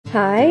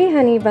Hi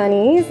honey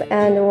bunnies,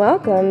 and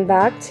welcome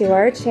back to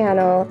our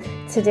channel.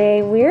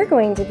 Today we're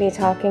going to be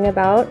talking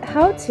about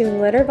how to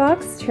litter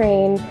box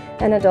train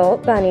an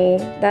adult bunny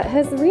that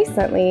has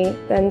recently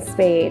been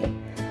spayed.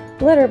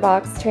 Litter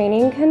box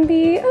training can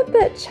be a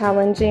bit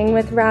challenging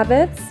with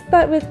rabbits,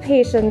 but with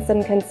patience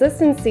and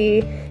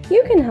consistency,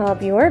 you can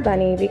help your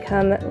bunny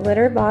become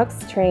litter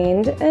box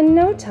trained in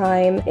no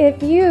time.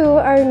 If you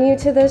are new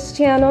to this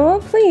channel,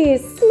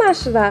 please smash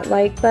that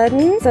like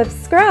button,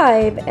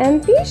 subscribe,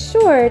 and be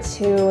sure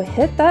to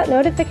hit that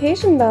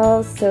notification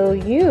bell so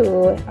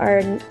you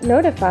are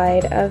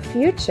notified of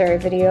future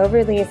video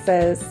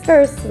releases.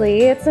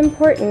 Firstly, it's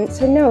important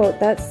to note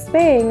that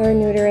spaying or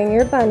neutering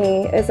your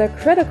bunny is a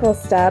critical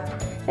step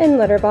in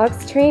litter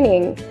box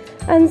training.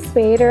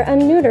 Unspayed or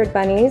unneutered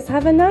bunnies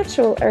have a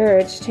natural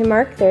urge to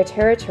mark their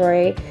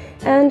territory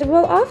and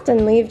will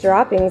often leave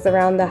droppings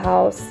around the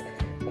house.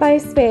 By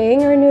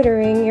spaying or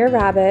neutering your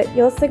rabbit,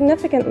 you'll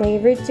significantly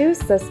reduce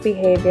this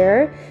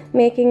behavior,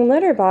 making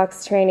litter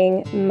box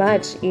training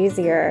much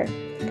easier.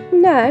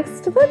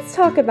 Next, let's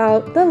talk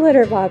about the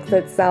litter box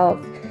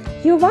itself.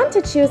 You'll want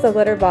to choose a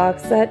litter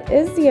box that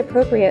is the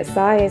appropriate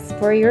size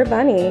for your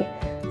bunny.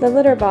 The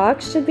litter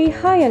box should be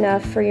high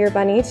enough for your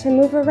bunny to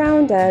move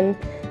around in,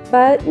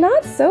 but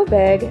not so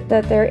big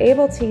that they're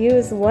able to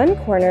use one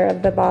corner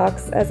of the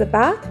box as a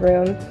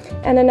bathroom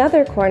and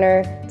another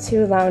corner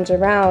to lounge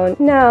around.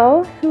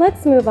 Now,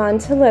 let's move on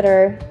to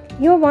litter.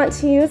 You'll want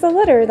to use a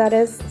litter that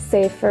is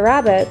safe for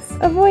rabbits,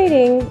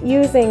 avoiding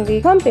using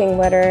the clumping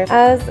litter,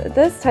 as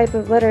this type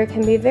of litter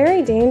can be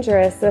very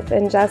dangerous if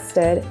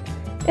ingested.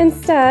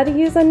 Instead,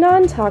 use a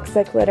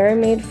non-toxic litter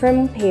made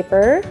from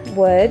paper,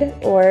 wood,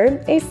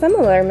 or a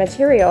similar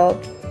material.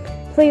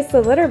 Place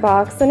the litter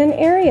box in an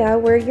area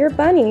where your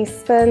bunny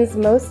spends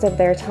most of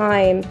their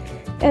time,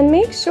 and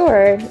make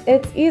sure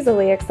it's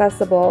easily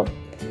accessible.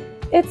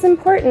 It's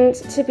important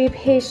to be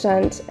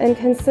patient and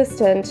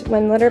consistent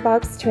when litter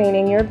box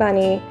training your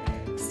bunny.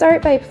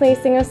 Start by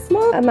placing a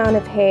small amount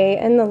of hay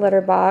in the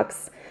litter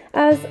box,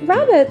 as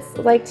rabbits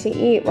like to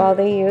eat while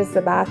they use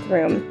the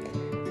bathroom.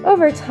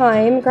 Over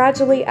time,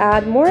 gradually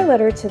add more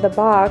litter to the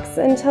box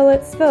until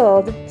it's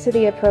filled to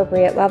the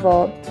appropriate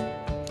level.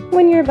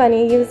 When your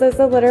bunny uses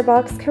a litter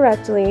box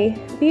correctly,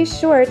 be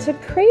sure to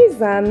praise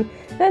them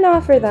and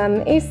offer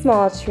them a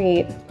small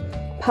treat.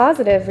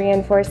 Positive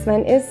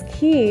reinforcement is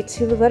key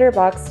to litter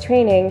box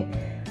training.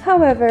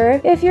 However,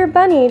 if your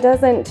bunny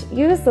doesn't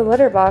use the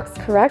litter box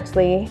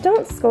correctly,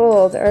 don't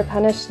scold or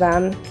punish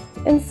them.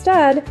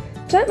 Instead,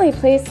 gently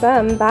place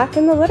them back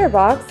in the litter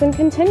box and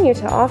continue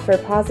to offer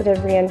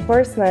positive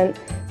reinforcement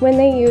when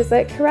they use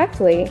it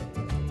correctly.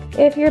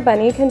 If your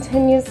bunny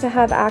continues to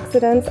have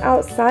accidents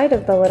outside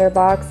of the litter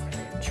box,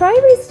 try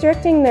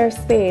restricting their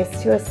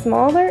space to a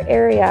smaller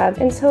area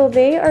until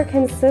they are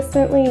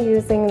consistently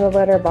using the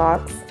litter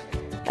box.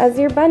 As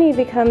your bunny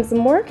becomes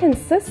more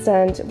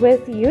consistent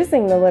with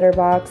using the litter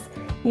box,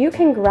 you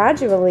can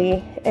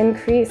gradually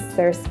increase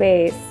their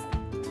space.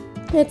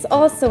 It's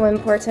also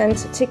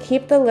important to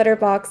keep the litter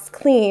box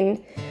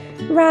clean.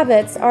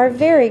 Rabbits are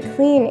very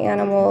clean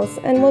animals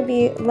and will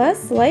be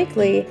less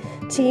likely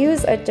to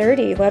use a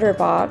dirty litter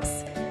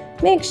box.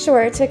 Make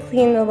sure to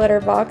clean the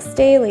litter box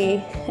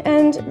daily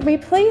and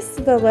replace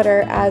the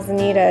litter as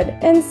needed.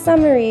 In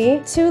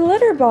summary, to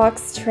litter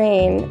box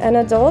train an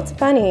adult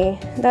bunny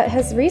that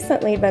has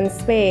recently been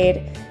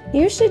spayed,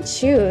 you should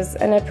choose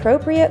an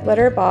appropriate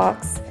litter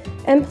box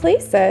and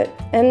place it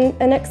in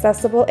an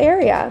accessible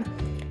area.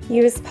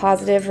 Use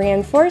positive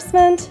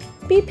reinforcement,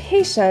 be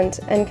patient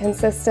and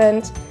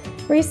consistent,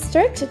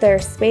 restrict their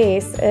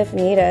space if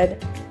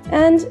needed,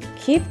 and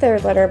keep their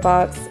litter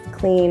box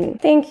clean.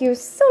 Thank you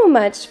so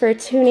much for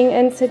tuning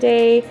in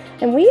today,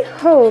 and we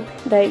hope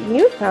that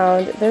you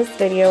found this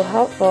video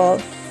helpful.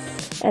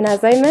 And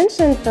as I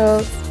mentioned,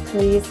 folks,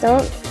 please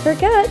don't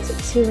forget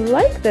to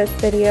like this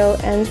video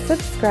and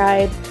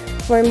subscribe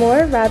for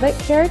more rabbit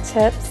care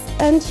tips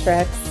and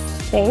tricks.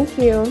 Thank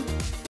you.